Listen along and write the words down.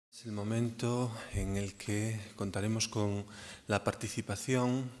Es el momento en el que contaremos con la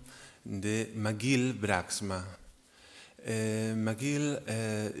participación de Machiel Braaksma. Machiel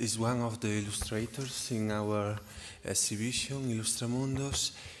is one of the illustrators in our exhibition,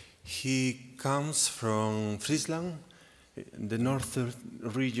 Ilustramundos. He comes from Friesland, the northern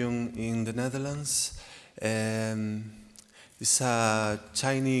region in the Netherlands. It's a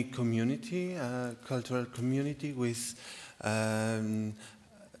tiny community, a cultural community with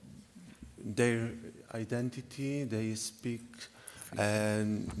their identity. They speak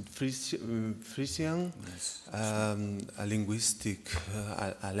Frisian, a linguistic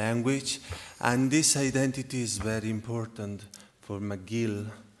a language, and this identity is very important for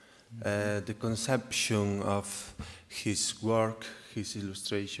Machiel. The conception of his work, his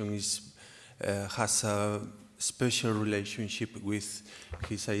illustration, has a special relationship with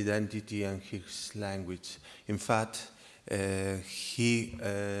his identity and his language. In fact, he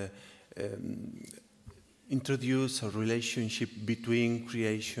introduced a relationship between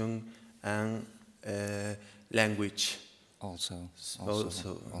creation and language. Also.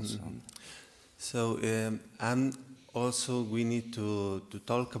 So, and also we need to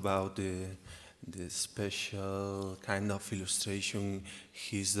talk about the special kind of illustration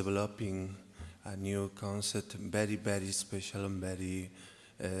he's developing, a new concept, very, very special and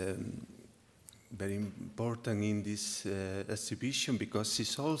very important in this exhibition, because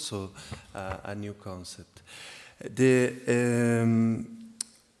it's also a new concept. The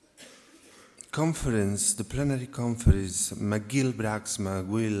conference, the plenary conference, Machiel Braaksma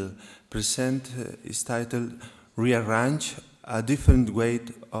will present is titled Rearrange, a different way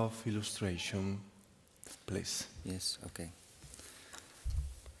of illustration. Please. Yes, okay.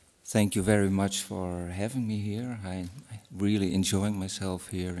 Thank you very much for having me here. I'm really enjoying myself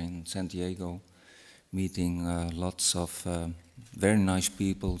here in Santiago, meeting lots of very nice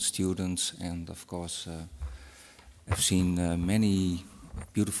people, students, and of course I've seen many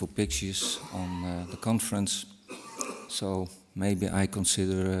beautiful pictures on the conference, so maybe I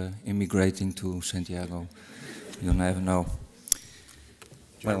consider immigrating to Santiago. You never know.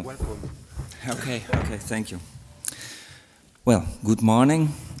 You're welcome. Okay, thank you. Well, good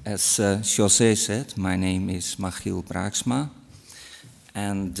morning. As José said, my name is Machiel Braaksma,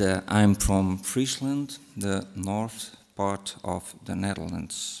 and I'm from Friesland, the north part of the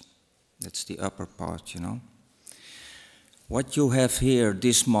Netherlands. That's the upper part, you know. What you have here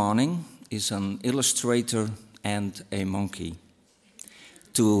this morning is an illustrator and a monkey.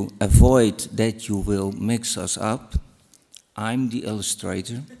 To avoid that you will mix us up, I'm the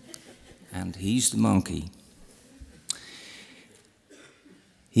illustrator and he's the monkey.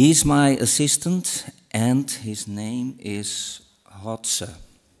 He's my assistant and his name is Hotse.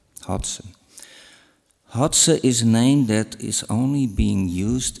 Hotse is a name that is only being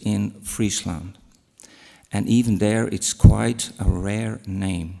used in Friesland, and even there it's quite a rare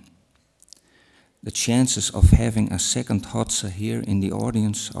name. The chances of having a second Hotse here in the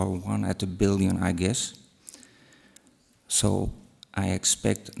audience are 1 at a billion, I guess. So I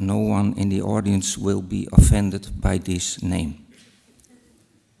expect no one in the audience will be offended by this name.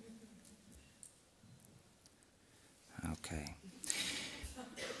 Okay.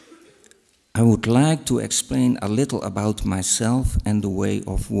 I would like to explain a little about myself and the way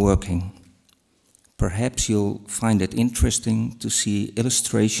of working. Perhaps you'll find it interesting to see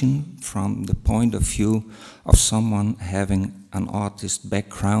illustration from the point of view of someone having an artist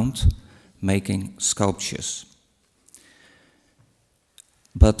background, making sculptures.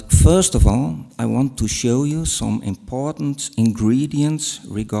 But first of all, I want to show you some important ingredients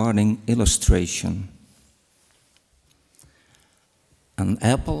regarding illustration. An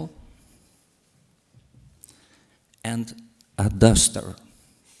apple and a duster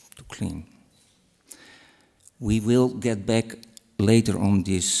to clean. We will get back later on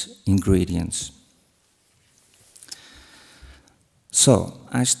these ingredients. So,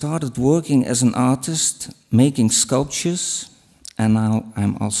 I started working as an artist, making sculptures, and now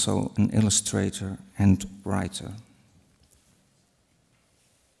I'm also an illustrator and writer.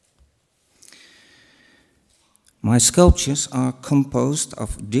 My sculptures are composed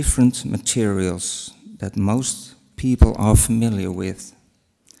of different materials that most people are familiar with.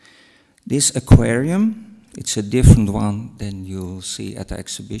 This aquarium, it's a different one than you'll see at the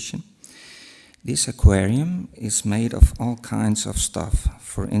exhibition. This aquarium is made of all kinds of stuff.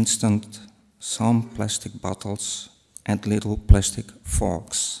 For instance, some plastic bottles and little plastic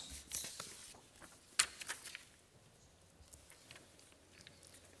forks.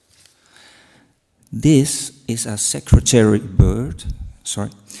 This is a secretary bird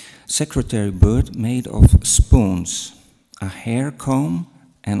made of spoons, a hair comb,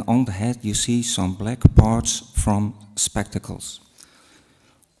 and on the head you see some black parts from spectacles.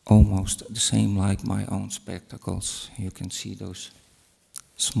 Almost the same like my own spectacles. You can see those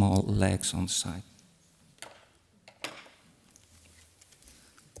small legs on the side.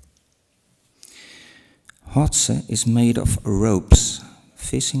 Hotse is made of ropes,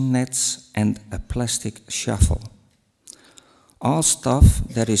 fishing nets and a plastic shovel. All stuff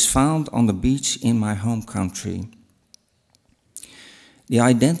that is found on the beach in my home country. The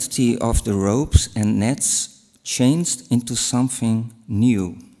identity of the ropes and nets changed into something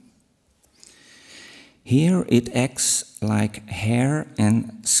new. Here it acts like hair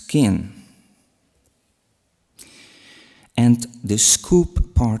and skin. And the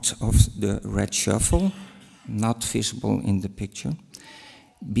scoop part of the red shovel, not visible in the picture,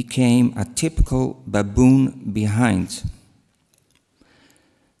 became a typical baboon behind.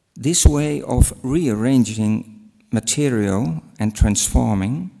 This way of rearranging material and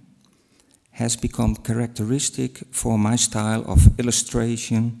transforming has become characteristic for my style of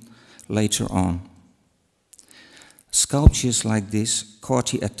illustration later on. Sculptures like this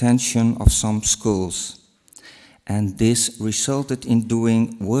caught the attention of some schools, and this resulted in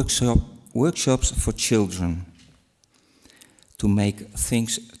doing workshops for children to make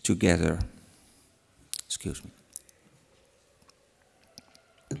things together. Excuse me.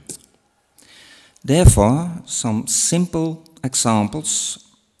 Therefore, some simple examples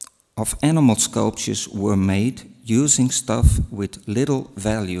of animal sculptures were made using stuff with little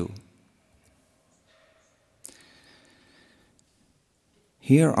value.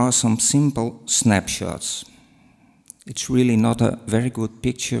 Here are some simple snapshots. It's really not a very good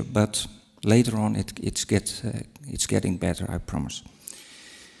picture, but later on it's getting better, I promise.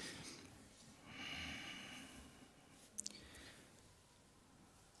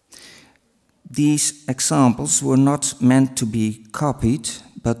 These examples were not meant to be copied,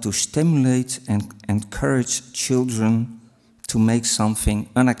 but to stimulate and encourage children to make something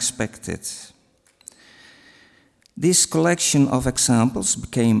unexpected. This collection of examples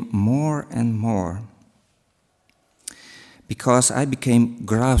became more and more, because I became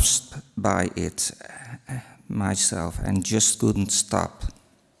grasped by it myself and just couldn't stop.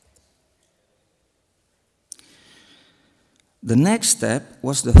 The next step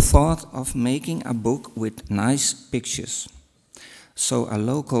was the thought of making a book with nice pictures. So a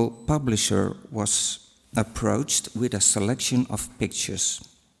local publisher was approached with a selection of pictures.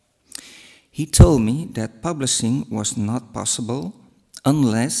 He told me that publishing was not possible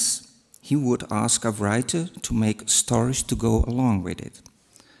unless he would ask a writer to make stories to go along with it.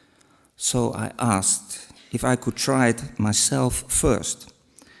 So I asked if I could try it myself first.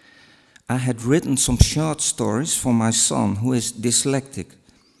 I had written some short stories for my son, who is dyslexic,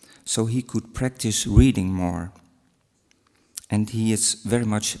 so he could practice reading more. And he is very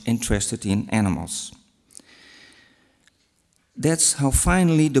much interested in animals. That's how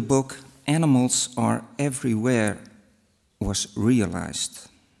finally the book Animals Are Everywhere was realized.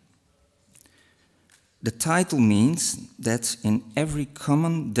 The title means that in every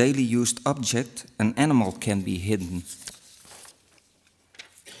common daily used object an animal can be hidden.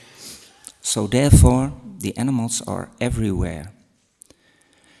 So therefore, the animals are everywhere.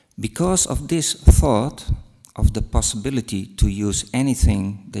 Because of this thought of the possibility to use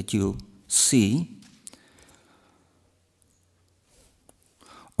anything that you see,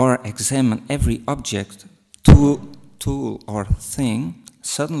 or examine every object, tool or thing,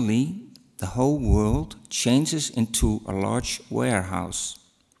 suddenly the whole world changes into a large warehouse.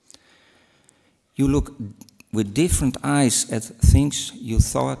 You look with different eyes at things you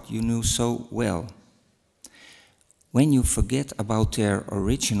thought you knew so well. When you forget about their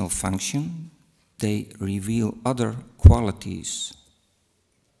original function, they reveal other qualities.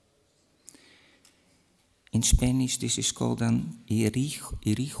 In Spanish, this is called an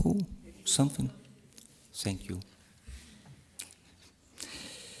irijo, something. Thank you.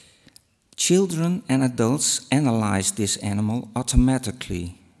 Children and adults analyze this animal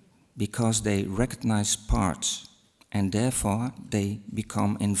automatically because they recognize parts, and therefore they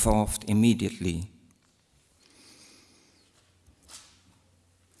become involved immediately.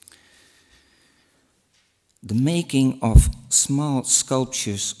 The making of small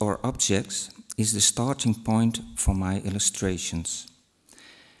sculptures or objects is the starting point for my illustrations.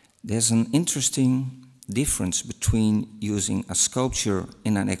 There's an interesting difference between using a sculpture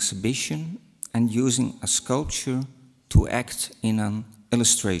in an exhibition and using a sculpture to act in an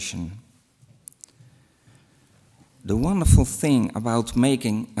illustration. The wonderful thing about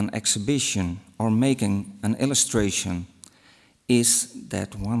making an exhibition or making an illustration is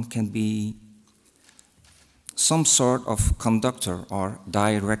that one can be some sort of conductor or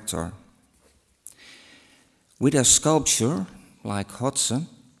director. With a sculpture like Hotze,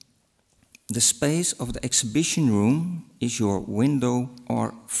 the space of the exhibition room is your window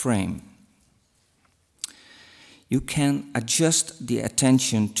or frame. You can adjust the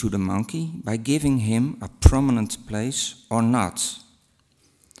attention to the monkey by giving him a prominent place or not.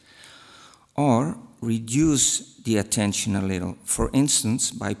 Or reduce the attention a little, for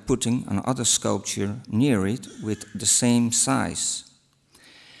instance, by putting another sculpture near it with the same size.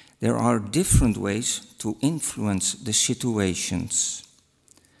 There are different ways to influence the situations.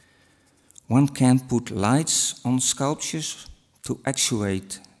 One can put lights on sculptures to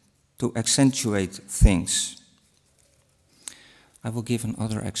accentuate things. I will give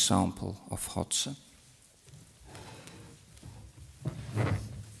another example of Hotze.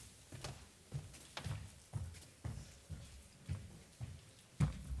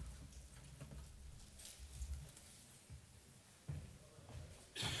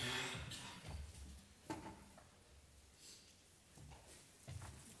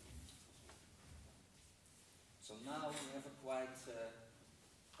 So now we have a quite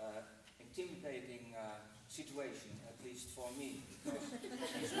intimidating situation, at least for me, because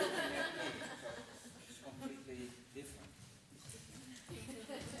he's looking at me, so it's completely different.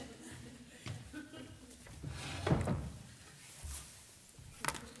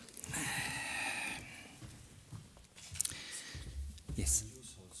 Yes.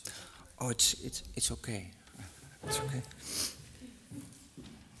 Oh, it's okay. It's okay.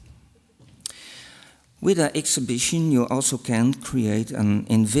 With an exhibition, you also can create an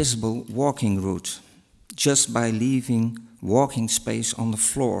invisible walking route, just by leaving walking space on the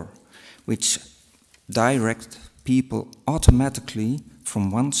floor, which direct people automatically from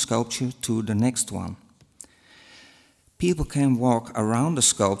one sculpture to the next one. People can walk around the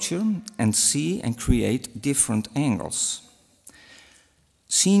sculpture and see and create different angles.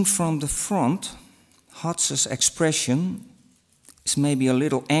 Seen from the front, Hotze's expression is maybe a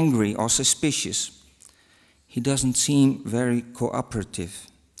little angry or suspicious. He doesn't seem very cooperative.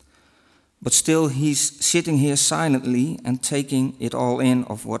 But still he's sitting here silently and taking it all in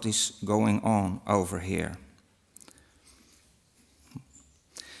of what is going on over here.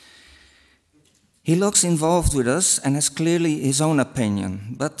 He looks involved with us and has clearly his own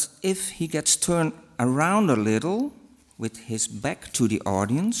opinion. But if he gets turned around a little with his back to the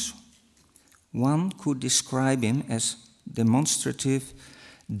audience, one could describe him as demonstrative,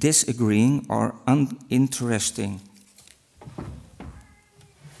 disagreeing, or uninteresting.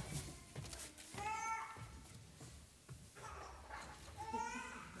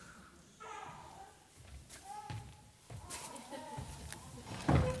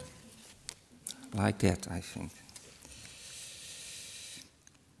 Like that, I think.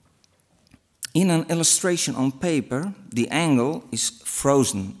 In an illustration on paper, the angle is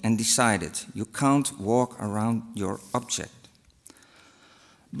frozen and decided. You can't walk around your object.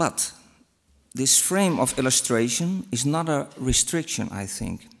 But this frame of illustration is not a restriction, I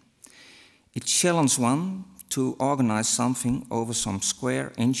think. It challenges one to organize something over some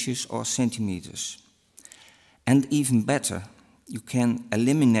square inches or centimeters. And even better, you can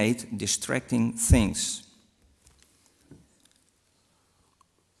eliminate distracting things.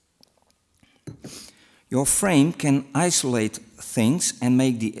 Your frame can isolate things and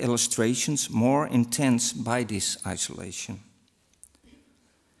make the illustrations more intense by this isolation.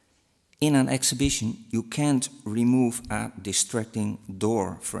 In an exhibition, you can't remove a distracting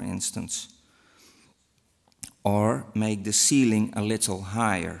door, for instance, or make the ceiling a little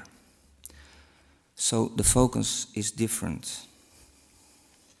higher. So the focus is different.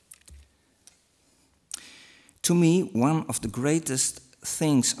 To me, one of the greatest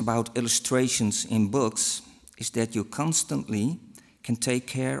things about illustrations in books is that you constantly can take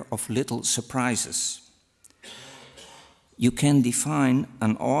care of little surprises. You can define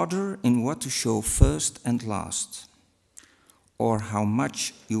an order in what to show first and last, or how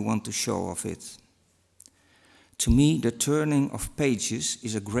much you want to show of it. To me, the turning of pages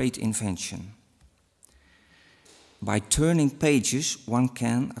is a great invention. By turning pages, one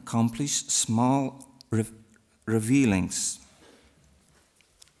can accomplish small revealings.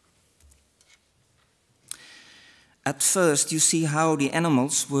 At first, you see how the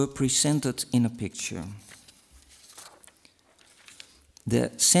animals were presented in a picture.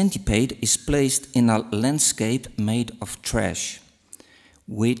 The centipede is placed in a landscape made of trash,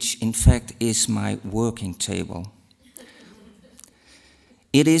 which in fact is my working table.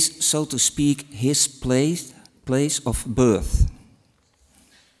 It is, so to speak, his place of birth.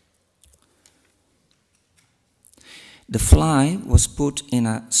 The fly was put in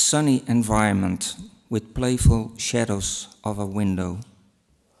a sunny environment, with playful shadows of a window.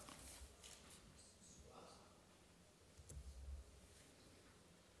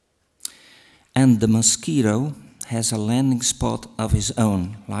 And the mosquito has a landing spot of his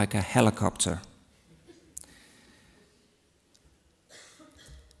own, like a helicopter.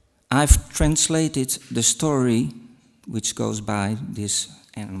 I've translated the story, which goes by this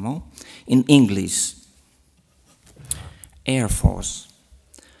animal, in English. Air Force.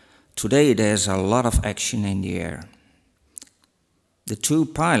 Today there's a lot of action in the air. The two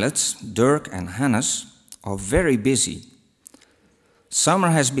pilots, Dirk and Hannes, are very busy. Summer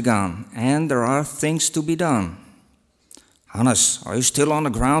has begun and there are things to be done. Hannes, are you still on the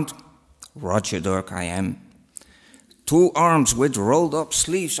ground? Roger, Dirk, I am. Two arms with rolled up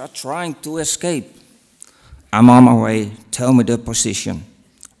sleeves are trying to escape. I'm on my way, tell me the position.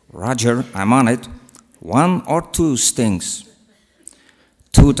 Roger, I'm on it. 1 or 2 stings.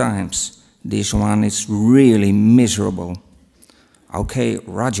 2 times. This one is really miserable. Okay,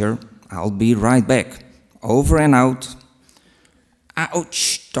 Roger, I'll be right back. Over and out.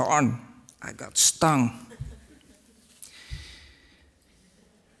 Ouch, darn, I got stung.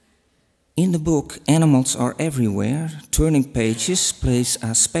 In the book, Animals Are Everywhere, turning pages plays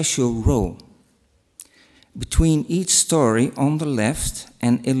a special role. Between each story on the left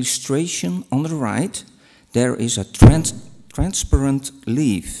and illustration on the right, there is a transparent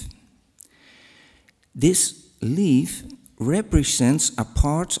leaf. This leaf represents a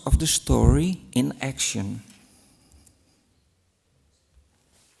part of the story in action.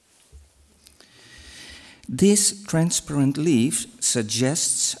 This transparent leaf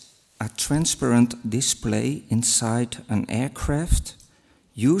suggests a transparent display inside an aircraft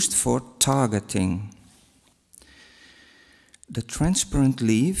used for targeting. The transparent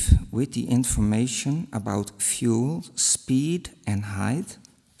leaf with the information about fuel, speed and height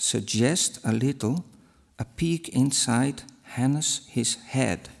suggests a peek inside his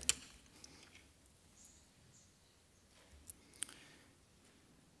head.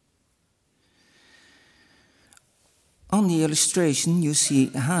 On the illustration you see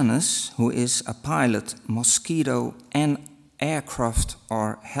Hannes, who is a pilot, mosquito and aircraft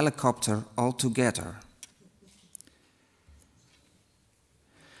or helicopter altogether.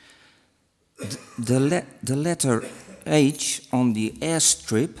 The letter H on the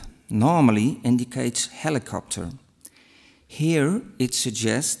airstrip normally indicates helicopter. Here it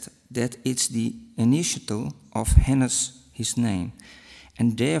suggests that it's the initial of Hannes, his name,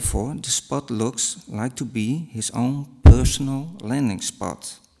 and therefore the spot looks like to be his own personal landing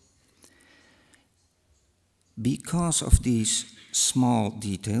spot. Because of these small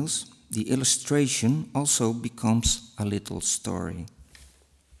details, the illustration also becomes a little story.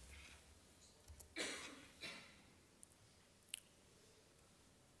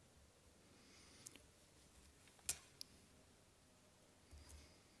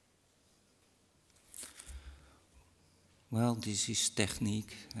 Well, this is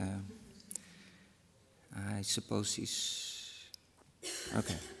technique. I suppose he's...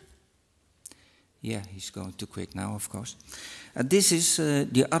 Okay. Yeah, he's going too quick now, of course. This is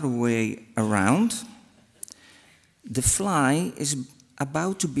the other way around. The fly is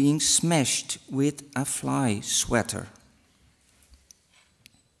about to being smashed with a fly swatter.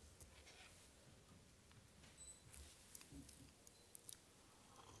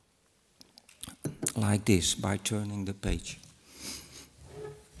 Like this, by turning the page.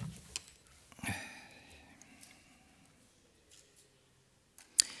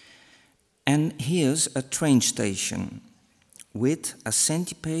 And here's a train station with a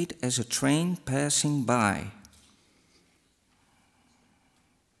centipede as a train passing by.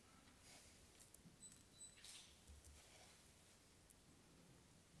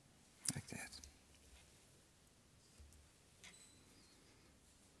 Like that.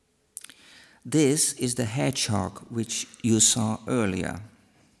 This is the hedgehog which you saw earlier.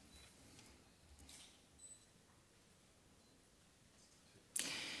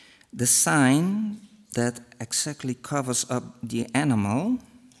 The sign that exactly covers up the animal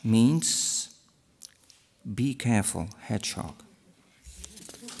means be careful, hedgehog.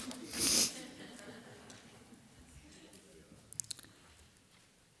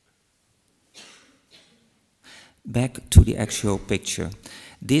 Back to the actual picture.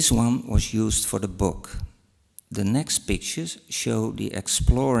 This one was used for the book. The next pictures show the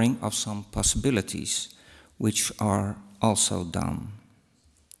exploring of some possibilities, which are also done.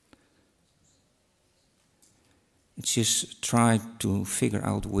 It's just try to figure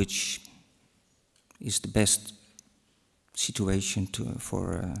out which is the best situation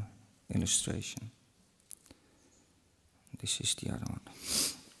for illustration. This is the other one.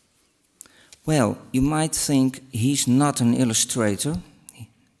 Well, you might think he's not an illustrator.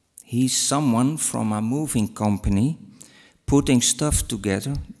 He's someone from a moving company putting stuff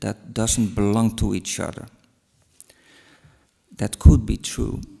together that doesn't belong to each other. That could be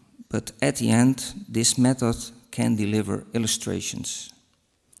true, but at the end, this method can deliver illustrations.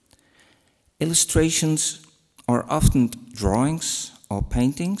 Illustrations are often drawings or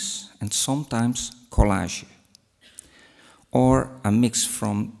paintings, and sometimes collage, or a mix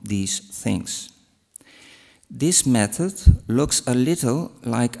from these things. This method looks a little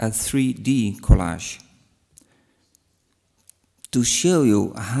like a 3D collage. To show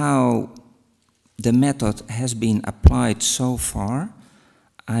you how the method has been applied so far,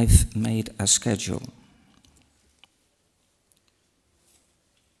 I've made a schedule.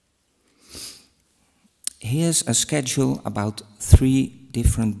 Here's a schedule about 3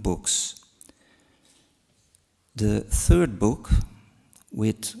 different books. The third book,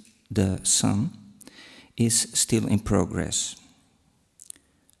 with the sun, is still in progress.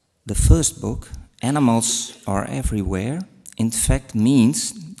 The first book, Animals Are Everywhere, in fact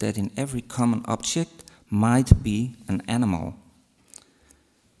means that in every common object might be an animal.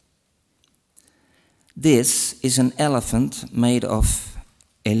 This is an elephant made of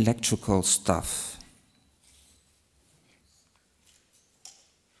electrical stuff.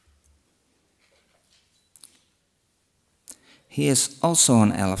 Here's also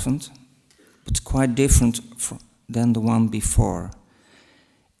an elephant, but quite different than the one before.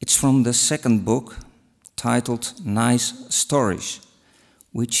 It's from the second book, titled Nice Stories,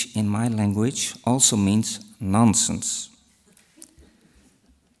 which in my language also means nonsense.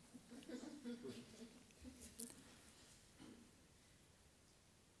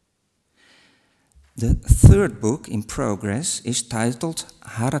 The third book in progress is titled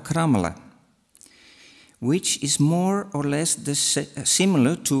Harakramela, which is more or less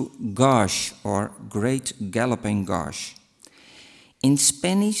similar to Gosh or Great Galloping Gosh. In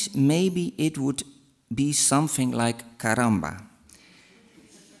Spanish, maybe it would be something like caramba.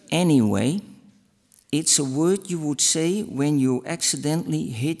 Anyway, it's a word you would say when you accidentally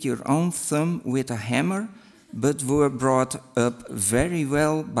hit your own thumb with a hammer, but were brought up very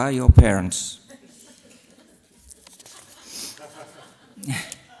well by your parents.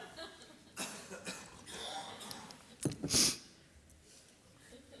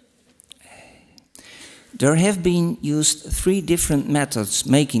 There have been used 3 different methods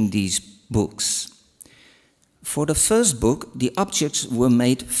making these books. For the first book, the objects were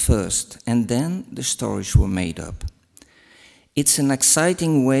made first, and then the stories were made up. It's an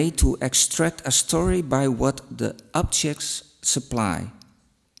exciting way to extract a story by what the objects supply.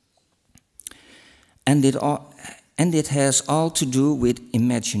 And it has all to do with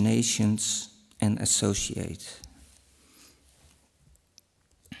imaginations and associate.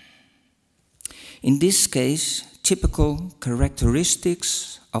 In this case, typical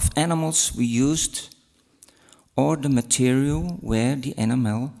characteristics of animals we used, or the material where the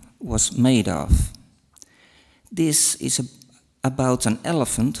animal was made of. This is about an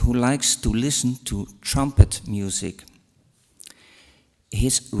elephant who likes to listen to trumpet music.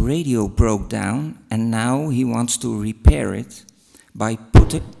 His radio broke down and now he wants to repair it by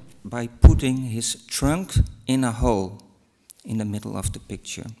putting his trunk in a hole in the middle of the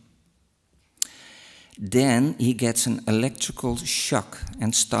picture. Then he gets an electrical shock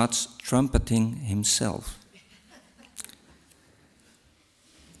and starts trumpeting himself.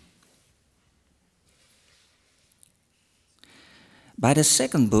 By the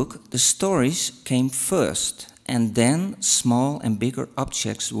second book, the stories came first, and then small and bigger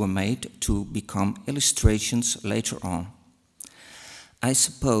objects were made to become illustrations later on. I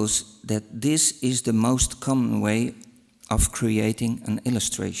suppose that this is the most common way of creating an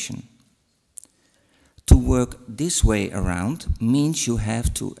illustration. To work this way around means you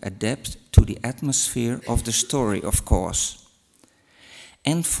have to adapt to the atmosphere of the story, of course.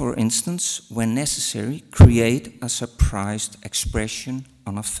 And for instance, when necessary, create a surprised expression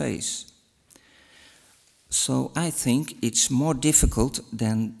on a face. So I think it's more difficult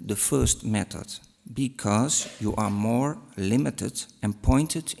than the first method, because you are more limited and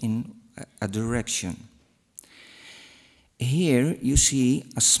pointed in a direction. Here you see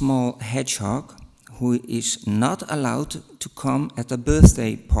a small hedgehog who is not allowed to come at a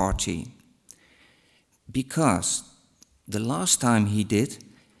birthday party, because the last time he did,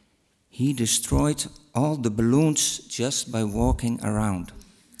 he destroyed all the balloons just by walking around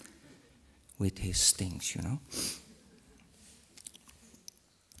with his things, you know.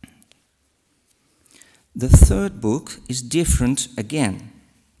 The third book is different again.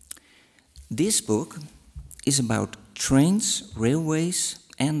 This book is about trains, railways,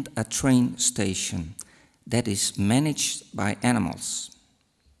 and a train station that is managed by animals.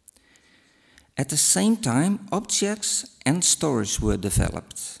 At the same time, objects and stories were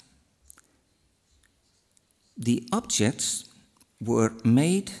developed. The objects were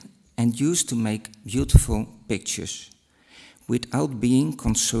made and used to make beautiful pictures, without being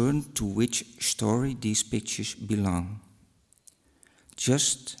concerned to which story these pictures belong,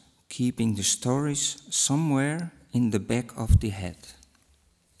 just keeping the stories somewhere in the back of the head.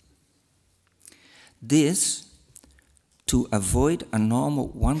 This to avoid a normal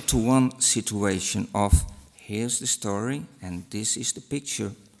one-to-one situation of here's the story and this is the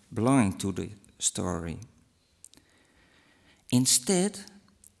picture belonging to the story. Instead,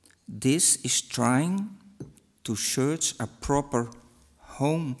 this is trying to search a proper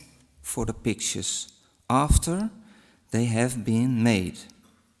home for the pictures after they have been made,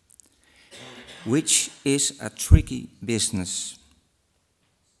 which is a tricky business,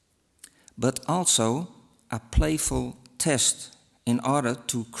 but also a playful test in order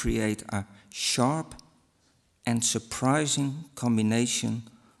to create a sharp and surprising combination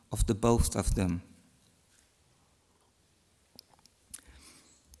of the both of them.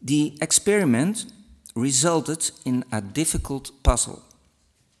 The experiment resulted in a difficult puzzle,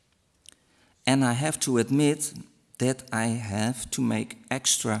 and I have to admit that I have to make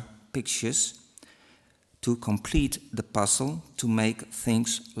extra pictures to complete the puzzle to make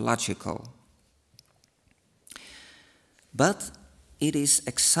things logical. But it is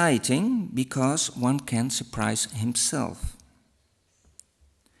exciting because one can surprise himself.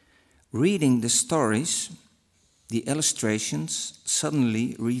 Reading the stories, the illustrations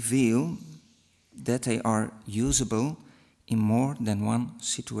suddenly reveal that they are usable in more than one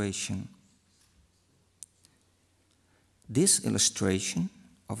situation. This illustration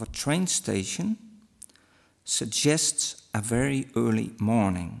of a train station suggests a very early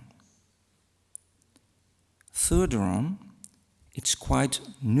morning. Further on, it's quite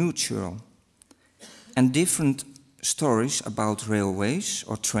neutral, and different stories about railways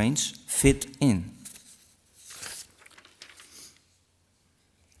or trains fit in.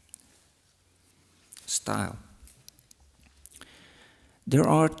 Style. There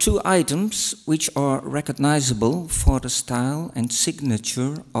are two items which are recognizable for the style and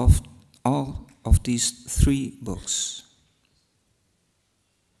signature of all of these three books.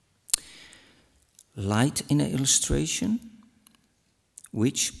 Light in an illustration,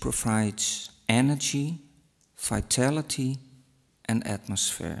 which provides energy, vitality, and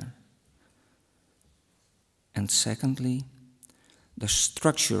atmosphere. And secondly, the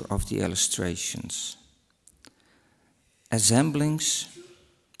structure of the illustrations. Assemblings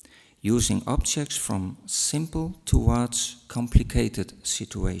using objects from simple towards complicated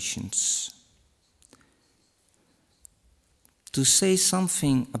situations. To say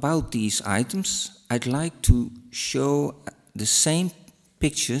something about these items, I'd like to show the same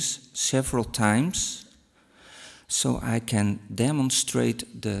pictures several times so I can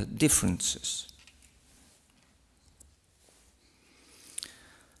demonstrate the differences.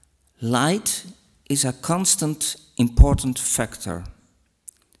 Light is a constant important factor.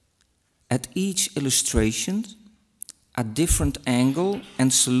 At each illustration, a different angle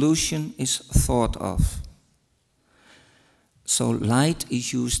and solution is thought of. So light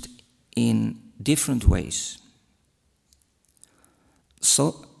is used in different ways.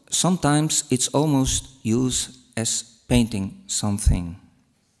 So sometimes it's almost used as painting something.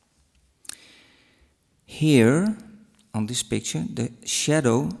 Here, on this picture, the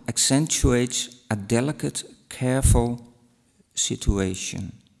shadow accentuates a delicate, careful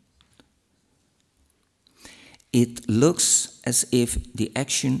situation. It looks as if the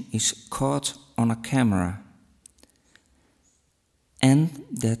action is caught on a camera, and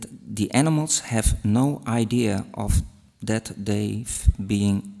that the animals have no idea of that they've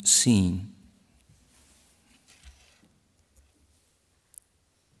been seen.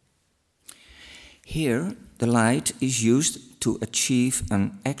 Here, the light is used to achieve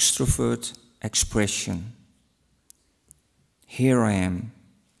an extrovert expression. Here I am.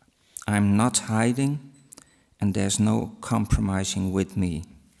 I'm not hiding, and there's no compromising with me.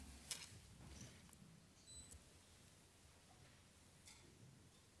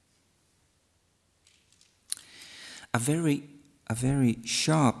 A very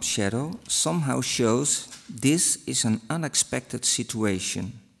sharp shadow somehow shows this is an unexpected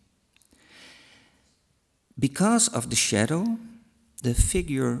situation. Because of the shadow, the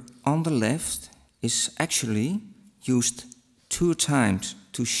figure on the left is actually used 2 times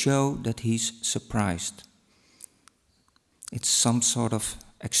to show that he's surprised. It's some sort of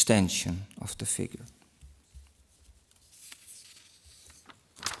extension of the figure.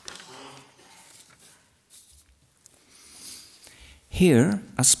 Here,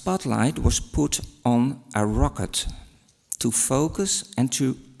 a spotlight was put on a rocket to focus and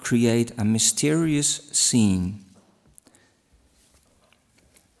to create a mysterious scene.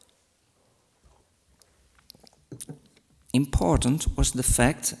 Important was the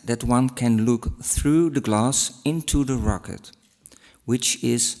fact that one can look through the glass into the rocket, which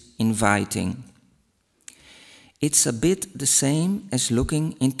is inviting. It's a bit the same as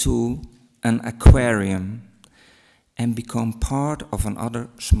looking into an aquarium and become part of another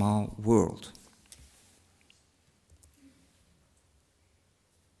small world.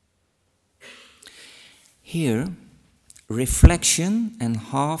 Here, reflection and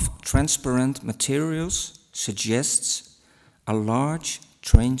half-transparent materials suggests a large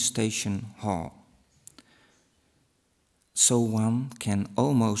train station hall. So one can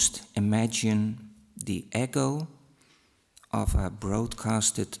almost imagine the echo of a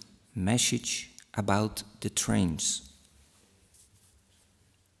broadcasted message about the trains.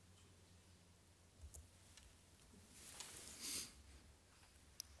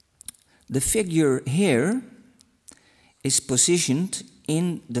 The figure here is positioned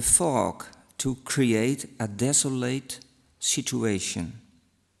in the fog to create a desolate situation.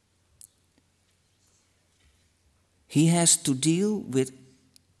 He has to deal with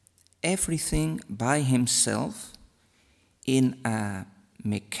everything by himself in a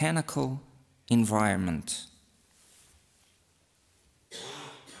mechanical environment.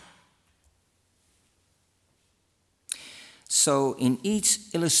 So in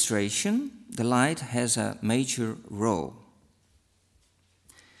each illustration, the light has a major role.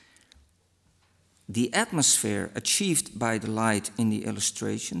 The atmosphere achieved by the light in the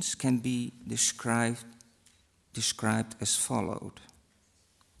illustrations can be described as followed: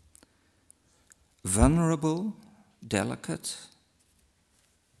 vulnerable, delicate,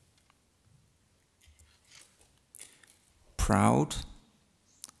 proud,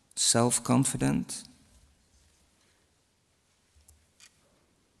 self-confident,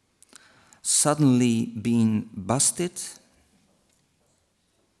 suddenly being busted,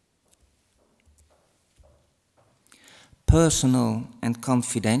 personal and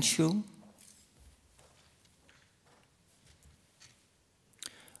confidential,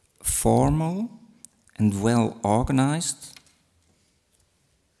 formal and well organized,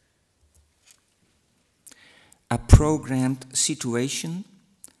 a programmed situation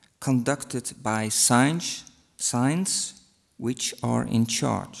conducted by signs which are in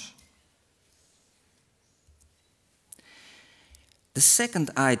charge. The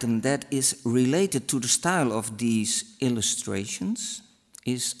second item that is related to the style of these illustrations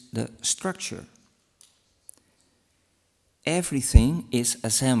is the structure. Everything is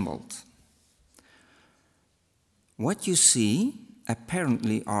assembled. What you see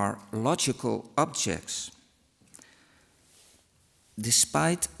apparently are logical objects,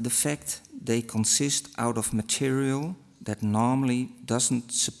 despite the fact they consist out of material that normally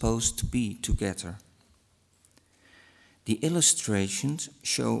doesn't supposed to be together. The illustrations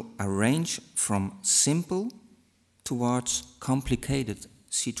show a range from simple towards complicated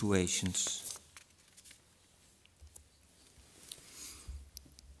situations.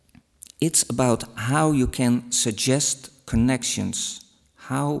 It's about how you can suggest connections,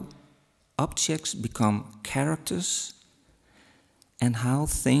 how objects become characters, and how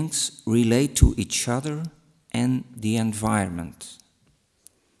things relate to each other and the environment.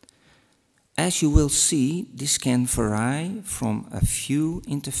 As you will see, this can vary from a few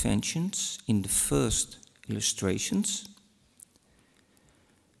interventions in the first illustrations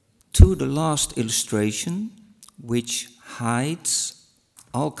to the last illustration, which hides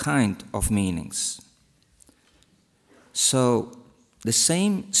all kinds of meanings. So, the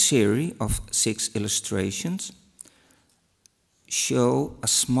same series of 6 illustrations show a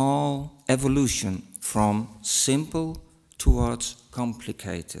small evolution from simple towards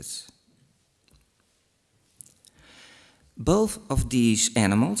complicated. Both of these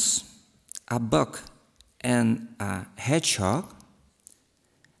animals, a buck and a hedgehog,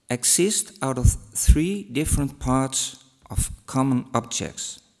 exist out of 3 different parts of common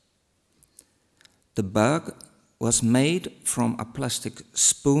objects. The bug was made from a plastic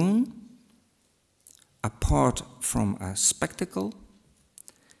spoon, a part from a spectacle,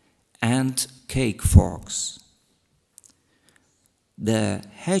 and cake forks. The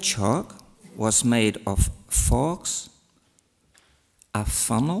hedgehog was made of forks, a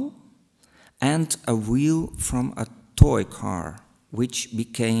funnel, and a wheel from a toy car, which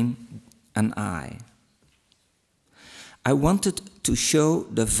became an eye. I wanted to show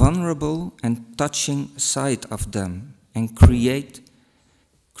the vulnerable and touching side of them and created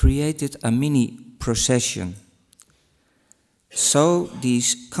a mini procession. So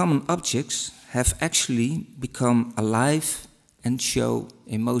these common objects have actually become alive and show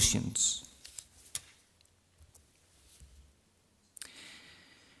emotions.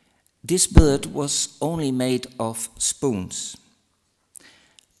 This bird was only made of spoons.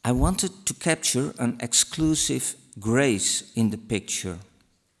 I wanted to capture an exclusive grace in the picture,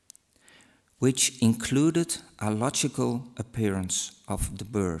 which included a logical appearance of the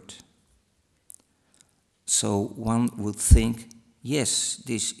bird. So one would think, yes,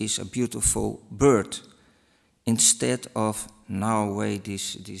 this is a beautiful bird, instead of, no way,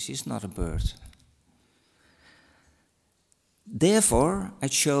 this is not a bird. Therefore, I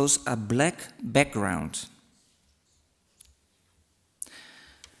chose a black background.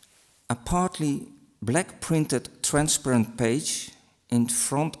 A partly black printed transparent page in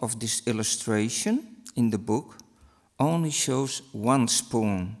front of this illustration in the book only shows one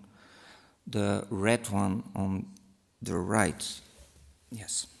spoon, the red one on the right.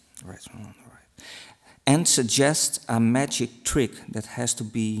 Yes, the red one on the right. And suggests a magic trick that has to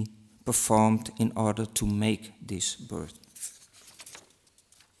be performed in order to make this bird.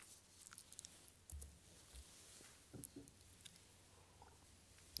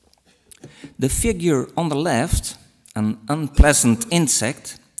 The figure on the left, an unpleasant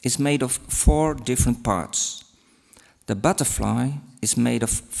insect, is made of 4 different parts. The butterfly is made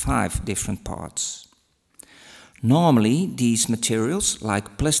of 5 different parts. Normally, these materials,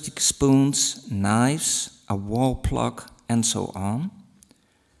 like plastic spoons, knives, a wall plug, and so on,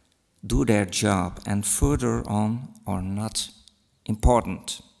 do their job and further on are not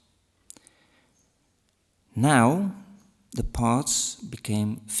important. Now, the parts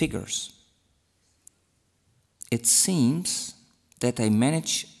became figures. It seems that they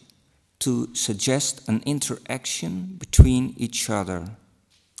manage to suggest an interaction between each other.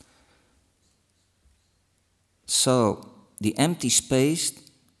 So, the empty space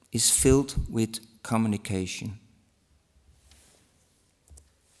is filled with communication.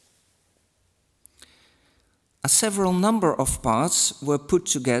 A several number of parts were put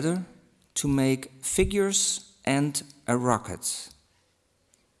together to make figures and a rocket.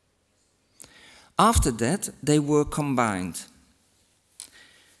 After that, they were combined.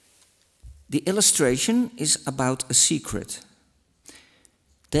 The illustration is about a secret.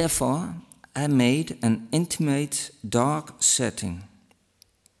 Therefore, I made an intimate, dark setting.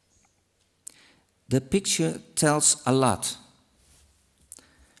 The picture tells a lot.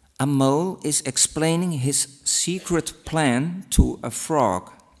 A mole is explaining his secret plan to a frog.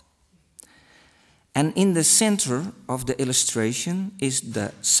 And in the center of the illustration is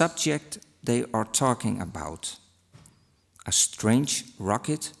the subject they are talking about, a strange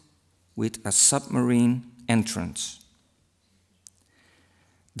rocket with a submarine entrance.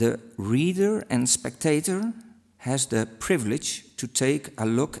 The reader and spectator has the privilege to take a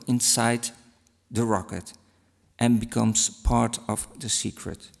look inside the rocket and becomes part of the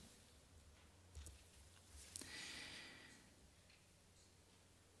secret.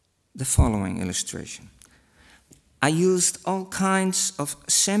 The following illustration. I used all kinds of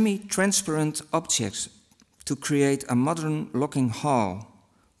semi-transparent objects to create a modern-looking hall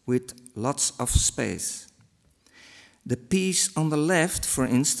with lots of space. The piece on the left, for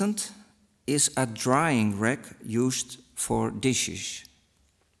instance, is a drying rack used for dishes.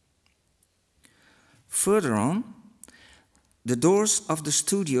 Further on, the doors of the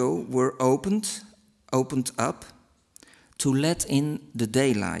studio were opened up to let in the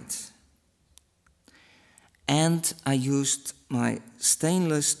daylight. And I used my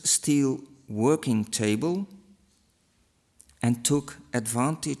stainless steel working table and took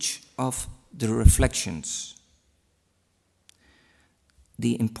advantage of the reflections.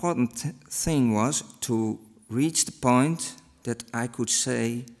 The important thing was to reach the point that I could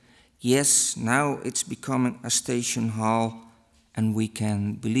say, yes, now it's becoming a station hall and we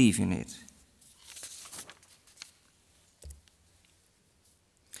can believe in it.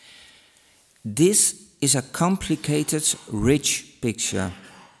 This is a complicated, rich picture.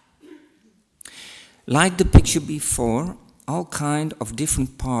 Like the picture before, all kinds of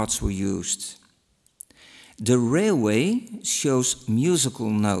different parts were used. The railway shows musical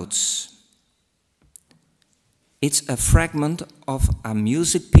notes. It's a fragment of a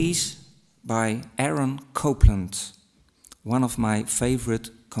music piece by Aaron Copland, one of my favorite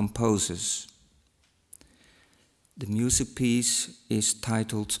composers. The music piece is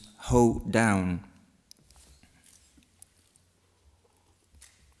titled Hoe Down.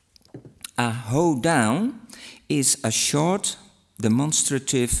 A hoe down is a short,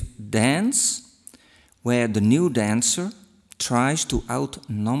 demonstrative dance where the new dancer tries to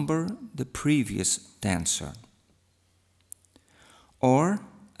outnumber the previous dancer. or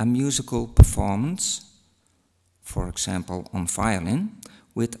a musical performance, for example on violin,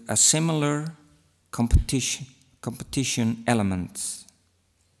 with a similar competition element.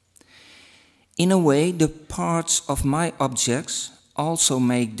 In a way, the parts of my objects also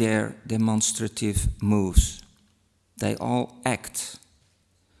make their demonstrative moves. They all act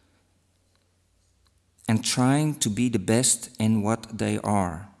and trying to be the best in what they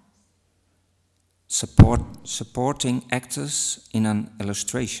are, supporting actors in an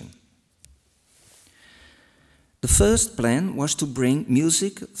illustration. The first plan was to bring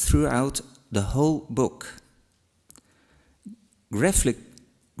music throughout the whole book.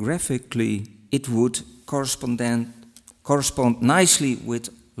 Graphically, it would correspond nicely with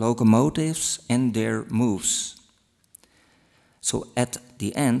locomotives and their moves. So at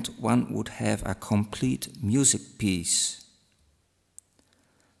the end, one would have a complete music piece.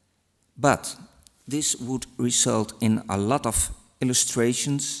 But this would result in a lot of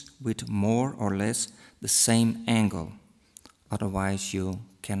illustrations with more or less the same angle. Otherwise, you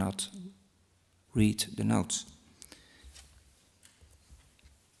cannot read the notes.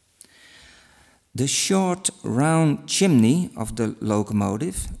 The short round chimney of the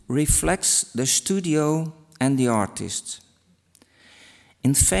locomotive reflects the studio and the artist.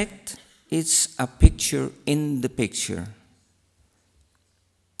 In fact, it's a picture in the picture.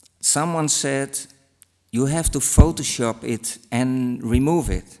 Someone said, you have to Photoshop it and remove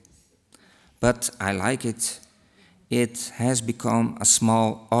it. But I like it. It has become a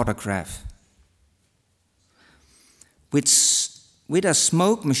small autograph. With a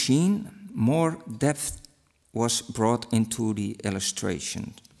smoke machine, more depth was brought into the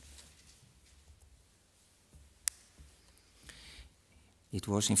illustration. It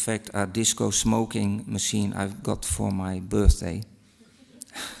was in fact a disco smoking machine I got for my birthday.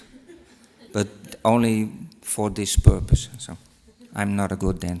 But only for this purpose. So I'm not a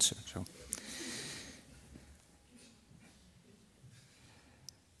good dancer. So.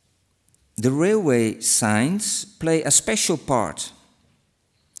 The railway signs play a special part.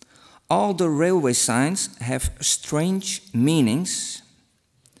 All the railway signs have strange meanings,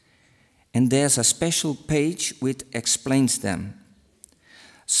 and there's a special page which explains them.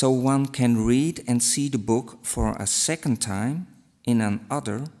 So one can read and see the book for a second time in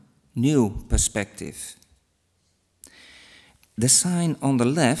another, new perspective. The sign on the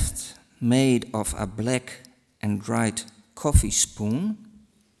left, made of a black and dried coffee spoon,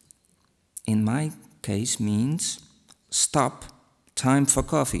 in my case means stop, time for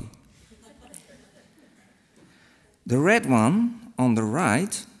coffee. The red one on the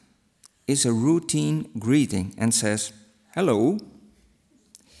right is a routine greeting and says, hello.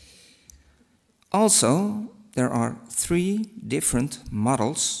 Also, there are 3 different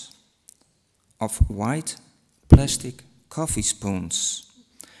models of white plastic coffee spoons.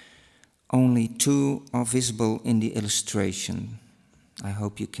 Only 2 are visible in the illustration. I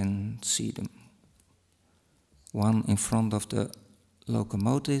hope you can see them. One in front of the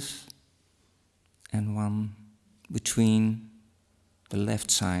locomotive and one between the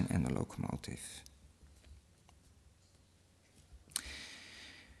left sign and the locomotive.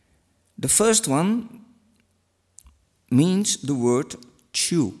 The first one means the word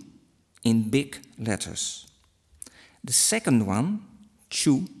chew in big letters. The second one,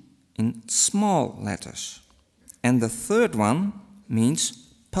 chew, in small letters. And the third one means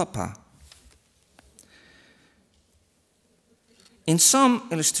papa. In some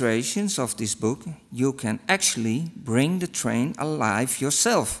illustrations of this book, you can actually bring the train alive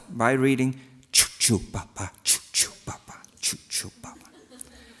yourself by reading choo-choo papa, choo-choo papa, choo-choo papa.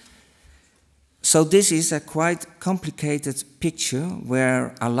 So this is a quite complicated picture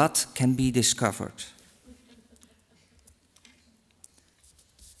where a lot can be discovered.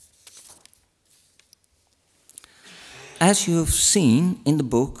 As you have seen in the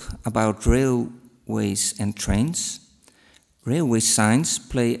book about railways and trains, railway signs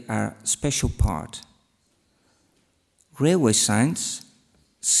play a special part. Railway signs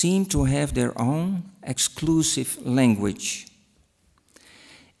seem to have their own exclusive language.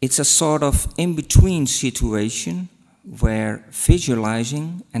 It's a sort of in-between situation where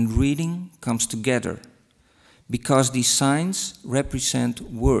visualizing and reading comes together, because these signs represent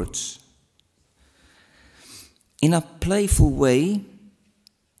words. In a playful way,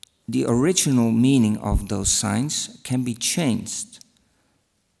 the original meaning of those signs can be changed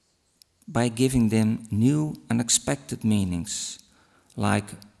by giving them new, unexpected meanings, like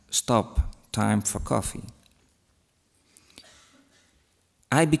stop, time for coffee.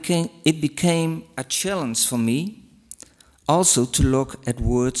 It became a challenge for me also to look at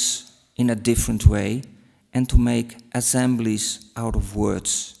words in a different way and to make assemblies out of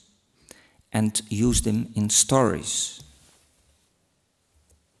words and use them in stories.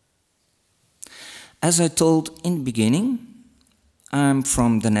 As I told in the beginning, I'm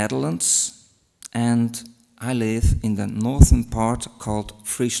from the Netherlands and I live in the northern part called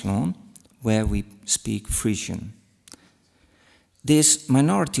Friesland, where we speak Frisian. This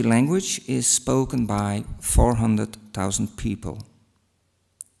minority language is spoken by 400,000 people.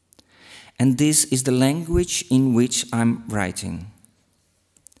 And this is the language in which I'm writing.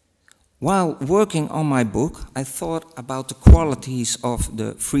 While working on my book, I thought about the qualities of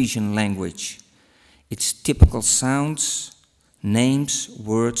the Frisian language, its typical sounds, names,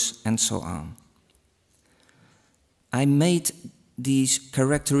 words, and so on. I made these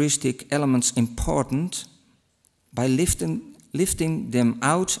characteristic elements important by lifting them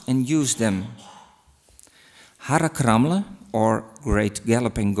out and use them. Harakramle, or Great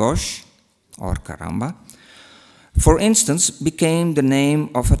Galloping Gosh, or Karamba, for instance, became the name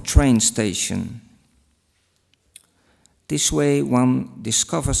of a train station. This way one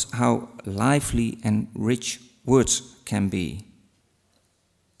discovers how lively and rich words can be.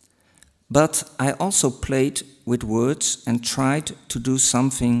 But I also played with words and tried to do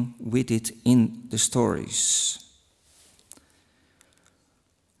something with it in the stories.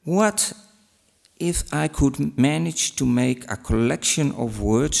 What if I could manage to make a collection of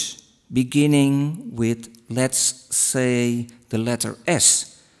words beginning with, let's say, the letter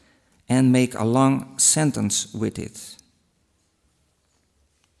S, and make a long sentence with it?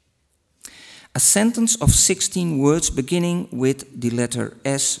 A sentence of 16 words beginning with the letter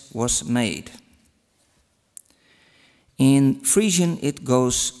S was made. In Frisian it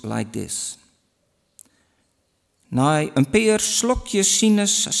goes like this. Na een peer slokje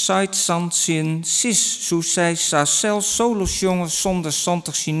sinus sait san sin sis zo zij sa cel solos jongens zonder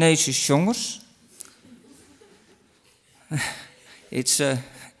 20 Chinese jongers.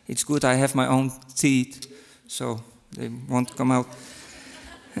 It's good I have my own teeth, so they won't come out.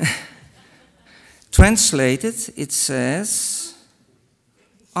 Translated, it says,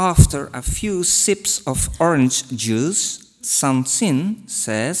 after a few sips of orange juice, San Sin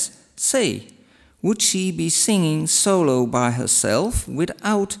says, say, would she be singing solo by herself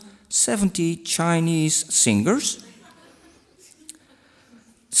without 70 Chinese singers?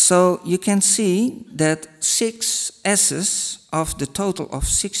 So you can see that 6 S's of the total of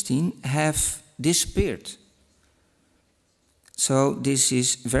 16 have disappeared. So this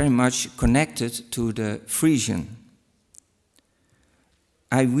is very much connected to the Frisian.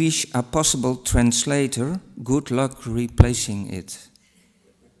 I wish a possible translator good luck replacing it.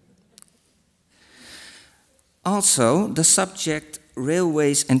 Also, the subject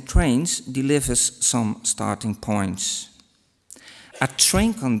railways and trains delivers some starting points. A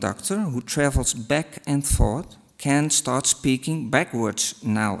train conductor who travels back and forth can start speaking backwards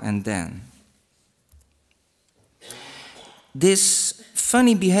now and then. This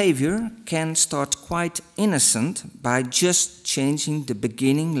funny behavior can start quite innocent by just changing the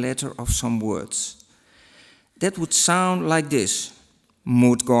beginning letter of some words. That would sound like this.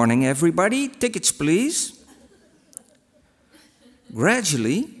 Good morning, everybody. Tickets, please.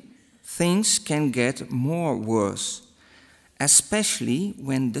 Gradually, things can get more worse, especially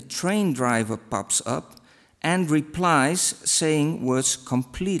when the train driver pops up and replies saying words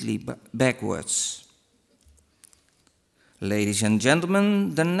completely backwards. Ladies and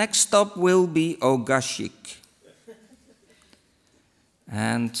gentlemen, the next stop will be Ogashik.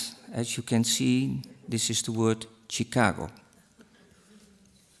 And as you can see, this is the word Chicago.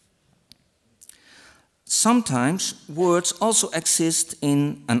 Sometimes words also exist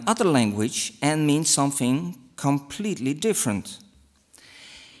in another language and mean something completely different.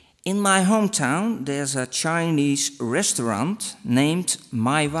 In my hometown, there's a Chinese restaurant named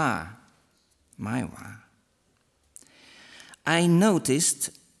Maiwa. Maiwa. I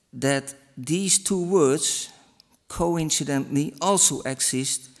noticed that these two words coincidentally also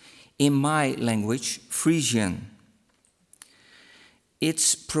exist in my language, Frisian.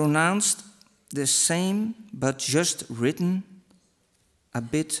 It's pronounced the same, but just written a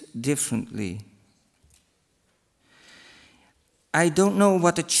bit differently. I don't know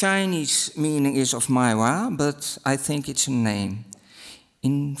what the Chinese meaning is of Maiwa, but I think it's a name.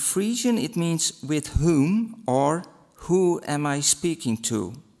 In Frisian it means with whom or who am I speaking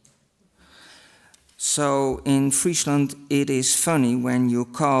to? So in Friesland it is funny when you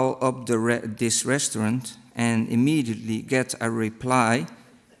call up this restaurant and immediately get a reply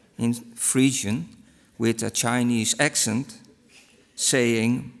in Frisian with a Chinese accent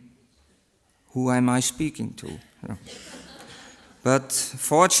saying, who am I speaking to? But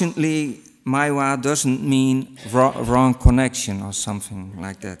fortunately Maiwa doesn't mean wrong connection or something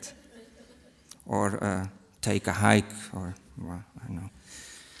like that. Or take a hike, or, well, I don't know.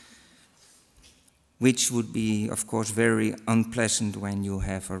 Which would be, of course, very unpleasant when you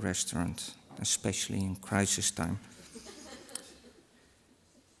have a restaurant, especially in crisis time.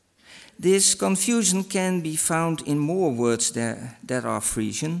 This confusion can be found in more words that are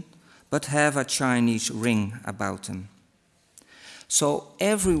Frisian, but have a Chinese ring about them. So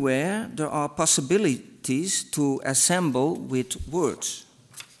everywhere there are possibilities to assemble with words.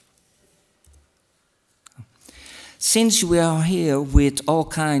 Since we are here with all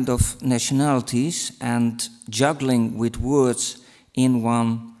kinds of nationalities and juggling with words in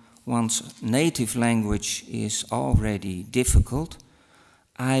one's native language is already difficult,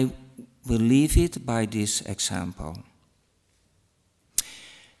 I will leave it by this example.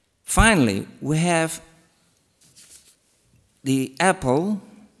 Finally, we have the apple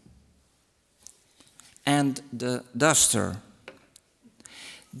and the duster.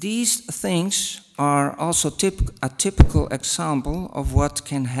 These things are also a typical example of what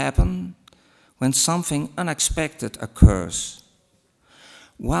can happen when something unexpected occurs.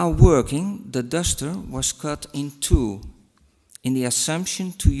 While working, the duster was cut in two, in the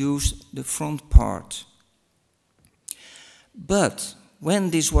assumption to use the front part. But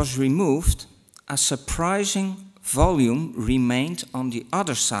when this was removed, a surprising volume remained on the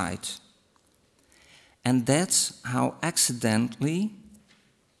other side. And that's how accidentally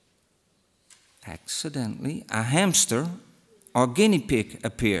a hamster or guinea pig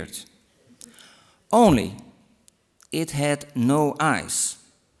appeared. Only it had no eyes.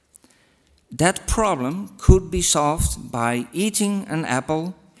 That problem could be solved by eating an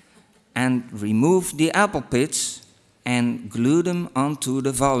apple and remove the apple pits and glue them onto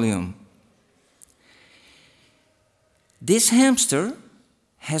the volume. This hamster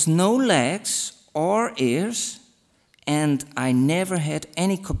has no legs or ears, and I never had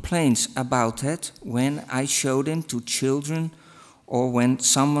any complaints about that when I showed them to children or when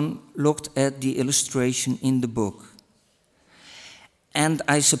someone looked at the illustration in the book. And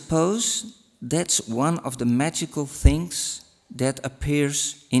I suppose that's one of the magical things that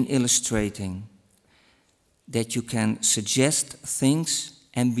appears in illustrating, that you can suggest things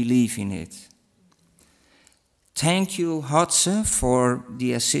and believe in it. Thank you, Hotze, for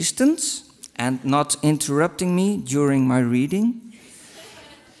the assistance and not interrupting me during my reading.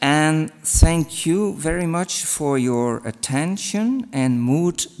 And thank you very much for your attention and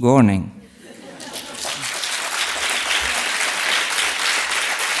mood warning.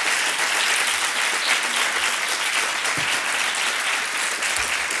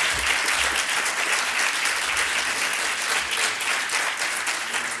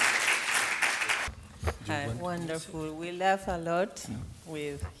 Wonderful. We laugh a lot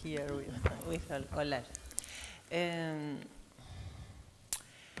with Olar.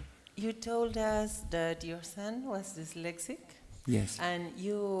 You told us that your son was dyslexic. Yes. And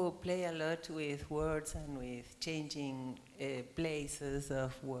you play a lot with words and with changing places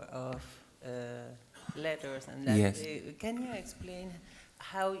of letters and that. Yes. Can you explain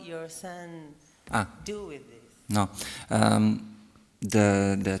how your son do with this? No.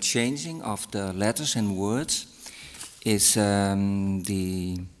 The changing of the letters and words is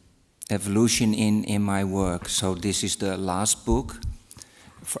the evolution in my work. So this is the last book,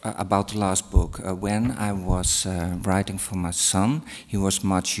 about the last book. When I was writing for my son, he was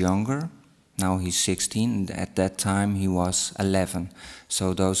much younger. Now he's 16, and at that time he was 11.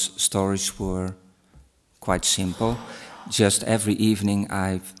 So those stories were quite simple. Just every evening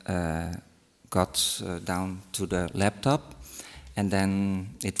I got down to the laptop, and then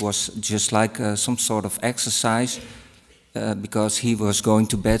it was just like some sort of exercise, because he was going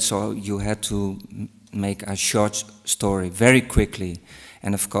to bed, so you had to make a short story very quickly.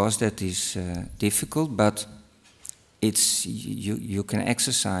 And of course that is difficult, but it's you can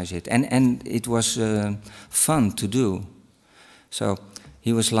exercise it. And it was fun to do. So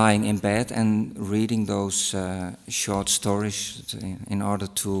he was lying in bed and reading those short stories in order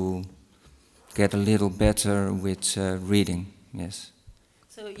to get a little better with reading. Yes.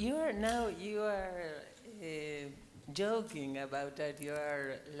 So you are joking about that. You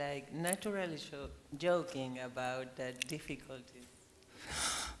are like naturally joking about that difficulty.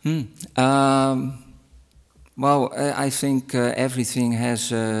 Well, I think everything has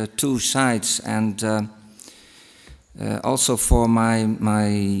two sides, and also for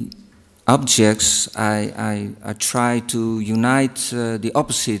my objects, I try to unite the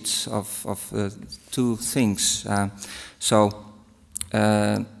opposites of two things.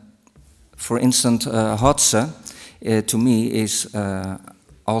 For instance, Hotze to me is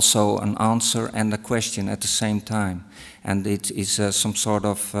also an answer and a question at the same time. And it is some sort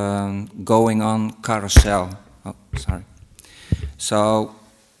of going on carousel. Oh, sorry. So,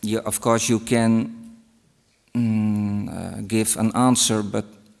 of course, you can give an answer, but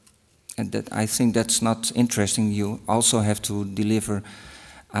I think that's not interesting. You also have to deliver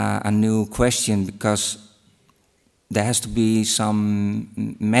a new question, because there has to be some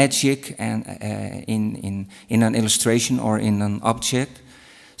magic and in an illustration or in an object,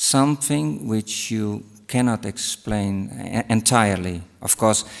 something which you cannot explain entirely. Of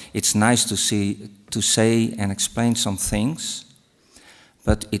course, it's nice to say and explain some things,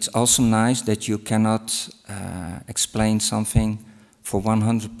 but it's also nice that you cannot explain something for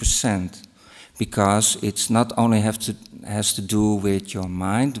 100%, because it's not only has to do with your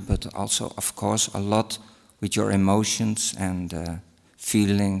mind, but also, of course, a lot with your emotions and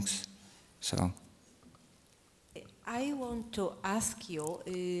feelings. So I want to ask you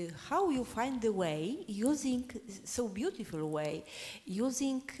how you find the way, using so beautiful way,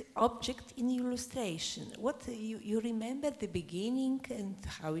 using object in illustration. What you remember the beginning and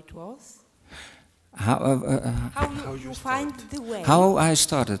how it was? How you find the way? How I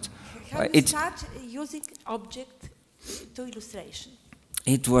started? How you start using object to illustration?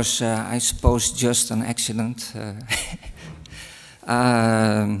 It was, I suppose, just an accident.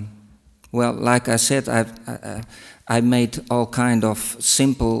 Well, like I said, I made all kind of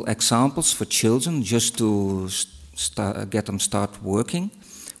simple examples for children just to get them start working,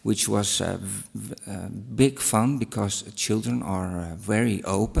 which was big fun, because children are very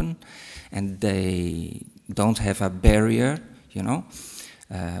open and they don't have a barrier, you know.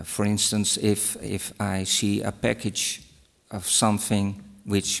 For instance, if I see a package of something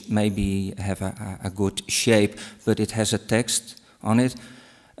which maybe have a good shape, but it has a text on it,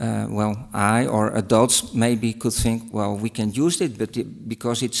 well, I or adults maybe could think, well, we can use it, but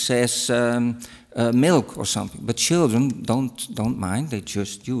because it says milk or something. But children don't mind; they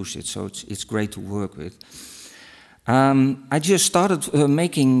just use it. So it's great to work with. I just started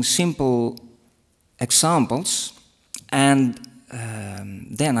making simple examples, and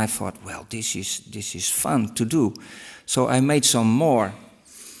then I thought, well, this is fun to do. So I made some more,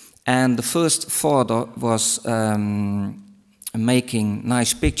 and the first thought was making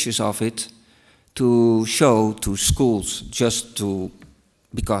nice pictures of it to show to schools, just to,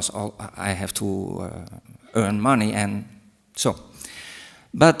 because I have to earn money, and so.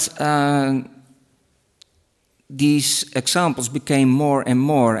 But these examples became more and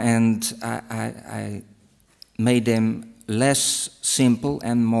more, and I made them less simple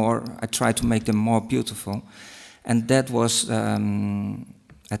and more, I tried to make them more beautiful. And that was,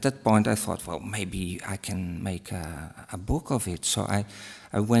 at that point I thought, well, maybe I can make a book of it. So I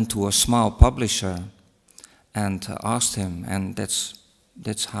went to a small publisher and asked him, and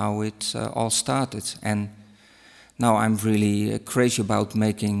that's how it all started. And now I'm really crazy about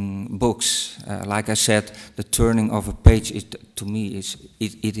making books. Like I said, the turning of a page, to me,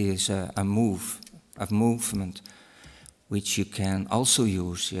 it is a movement, which you can also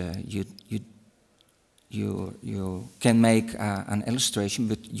use. You can make an illustration,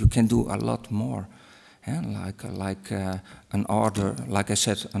 but you can do a lot more. Yeah? Like an order, like I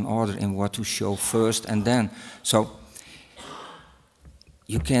said, an order in what to show first and then. So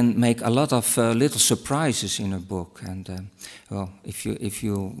you can make a lot of little surprises in a book. And well, if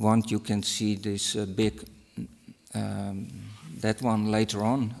you want, you can see this big, that one later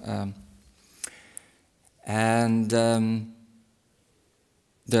on.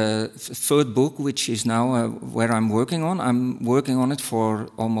 The third book, which is now where I'm working on it for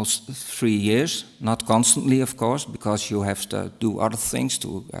almost 3 years. Not constantly, of course, because you have to do other things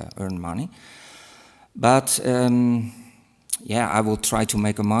to earn money. But yeah, I will try to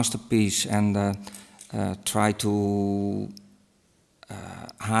make a masterpiece and try to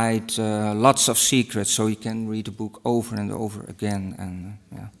hide lots of secrets, so you can read the book over and over again. And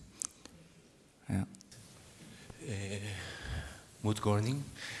yeah. Good morning.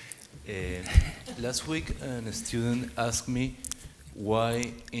 Last week, a student asked me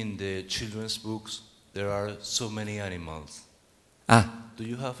why in the children's books there are so many animals. Do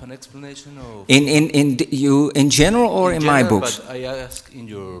you have an explanation of? In general or in my books? But I ask in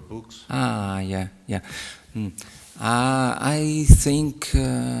your books. Yeah. I think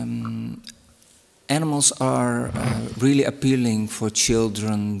animals are really appealing for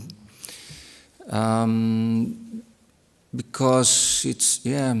children. Because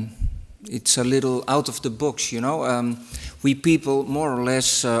it's a little out of the box, you know. We people more or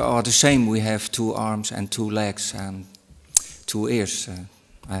less are the same. We have 2 arms and 2 legs and 2 ears,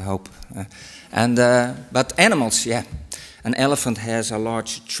 I hope. But animals, yeah. an elephant has a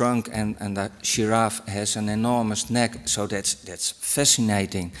large trunk and a giraffe has an enormous neck, so that's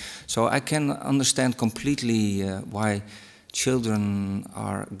fascinating. So I can understand completely why children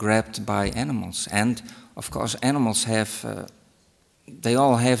are grabbed by animals. And of course animals have, they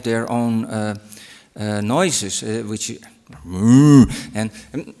all have their own noises, which and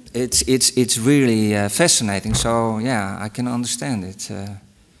it's really fascinating. So yeah, I can understand it.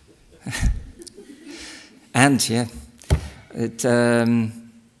 And yeah, it.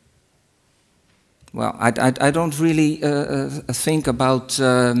 Well, I don't really think about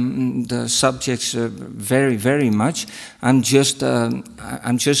the subjects very much. I'm just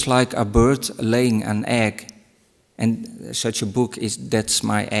like a bird laying an egg, and such a book that's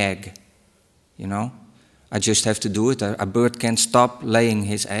my egg, you know. I just have to do it. A bird can't stop laying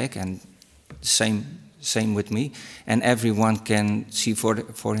his egg, and same with me. And everyone can see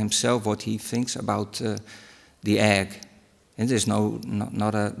for himself what he thinks about the egg. And there's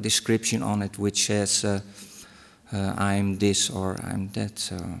not a description on it which says I'm this or I'm that.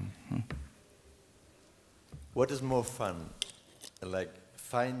 So. What is more fun, like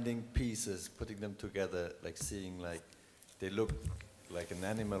finding pieces, putting them together, like seeing like they look like an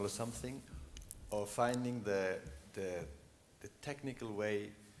animal or something, or finding the technical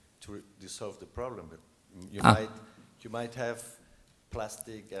way to solve the problem? You might have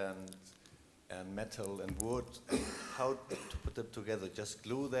plastic and metal and wood. How to put them together? Just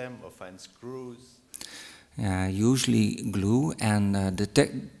glue them or find screws? Yeah, usually glue, and the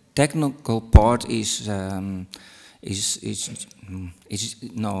technical part is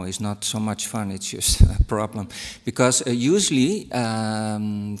not so much fun. It's just a problem, because usually,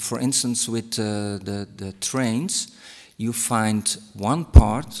 for instance, with the trains, you find one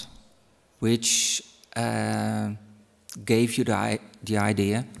part which gave you the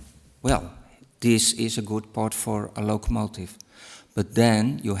idea. Well, this is a good part for a locomotive. But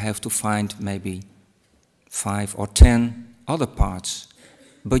then you have to find maybe 5 or 10 other parts.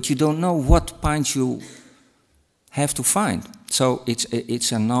 But you don't know what parts you have to find. So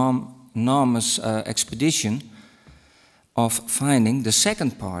it's an enormous expedition of finding the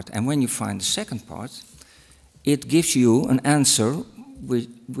second part. And when you find the second part, it gives you an answer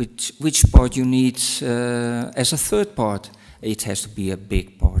which part you need as a third part. It has to be a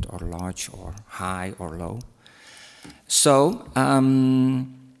big part or large or high or low. So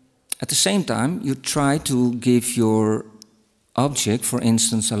at the same time, you try to give your object, for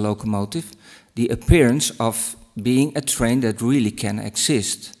instance a locomotive, the appearance of being a train that really can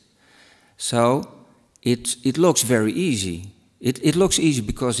exist. So it looks very easy. It looks easy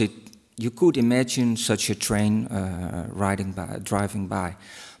because you could imagine such a train driving by.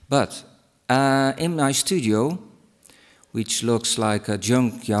 But in my studio, which looks like a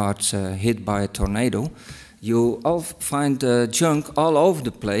junkyard hit by a tornado, you all find junk all over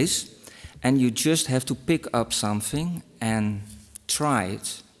the place, and you just have to pick up something and try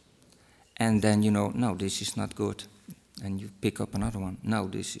it. And then you know, no, this is not good. And you pick up another one. No,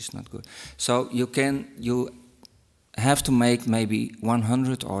 this is not good. So you have to make maybe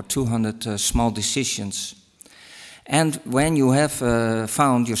 100 or 200 small decisions. And when you have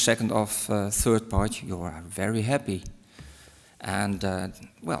found your second or third part, you are very happy. And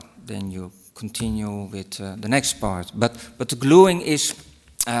well, then you continue with the next part. But the gluing is,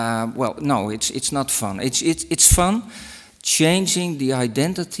 well, no, it's not fun. It's fun changing the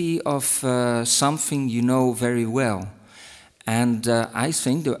identity of something you know very well. And I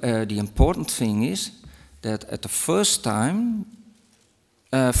think the important thing is that at the first time,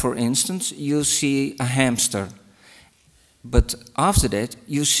 for instance, you see a hamster. But after that,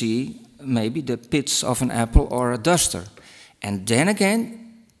 you see maybe the pits of an apple or a duster. And then again,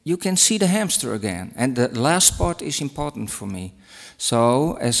 you can see the hamster again. And the last part is important for me.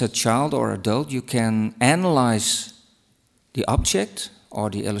 So, as a child or adult, you can analyze the object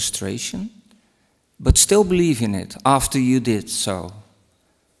or the illustration, but still believe in it after you did so.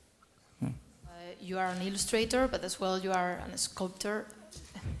 You are an illustrator, but as well you are a sculptor.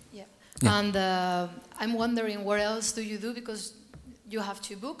 Yeah. And I'm wondering, what else do you do? Because you have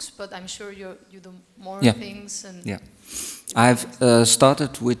 2 books, but I'm sure you do more things. And yeah. I've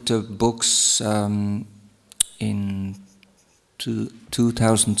started with the books in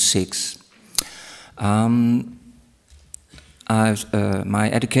 2006.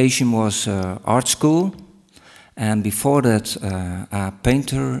 My education was art school, and before that a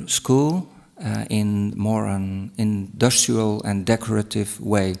painter school in more an industrial and decorative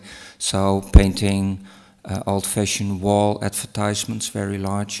way. So painting old-fashioned wall advertisements, very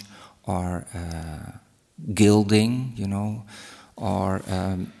large, or gilding, you know, or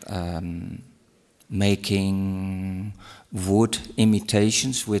making wood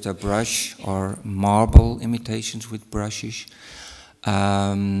imitations with a brush or marble imitations with brushes,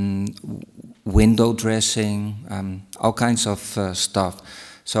 window dressing, all kinds of stuff.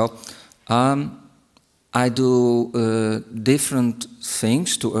 So I do different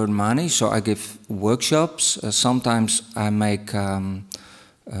things to earn money. So I give workshops. Sometimes I make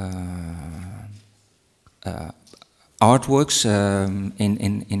artworks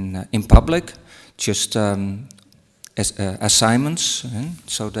in public, just as assignments.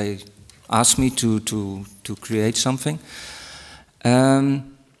 So they ask me to create something.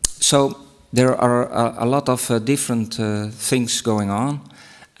 So there are a lot of different things going on,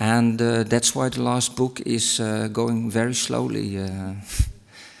 and that's why the last book is going very slowly.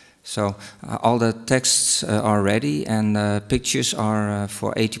 So all the texts are ready, and pictures are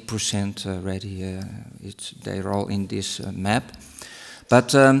for 80% ready. They're all in this map.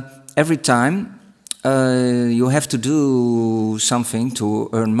 But every time you have to do something to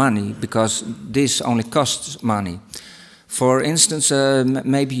earn money, because this only costs money. For instance,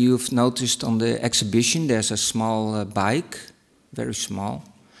 maybe you've noticed on the exhibition there's a small bike, very small.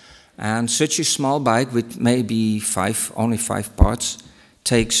 And such a small bike with maybe only five parts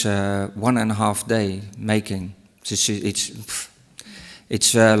takes 1.5 days making.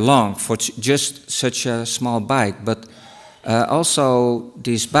 It's long for just such a small bike, but also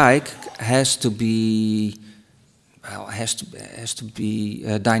this bike has to be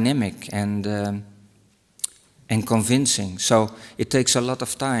dynamic and convincing. So it takes a lot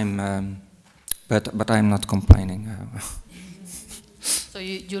of time, but I'm not complaining. So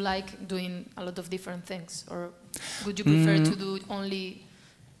you like doing a lot of different things, or would you prefer to do only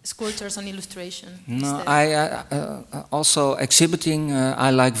sculptures and illustration? No, I also exhibiting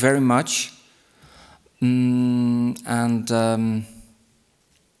I like very much, and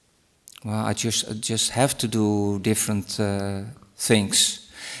well, I just have to do different things.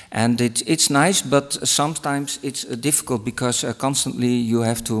 And it's nice, but sometimes it's difficult because constantly you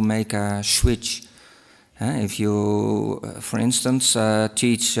have to make a switch. If you, for instance,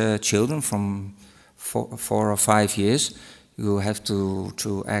 teach children from 4 or 5 years, you have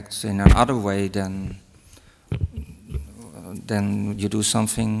to act in another way than you do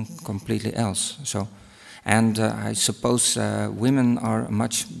something completely else. So, and I suppose women are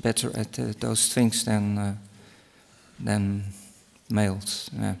much better at those things than males.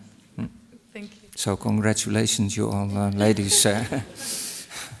 Yeah. Thank you. So congratulations, you all ladies.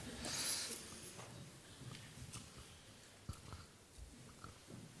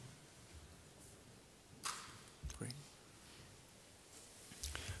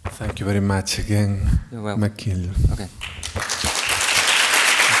 Thank you very much again, You're welcome. Machiel. Okay.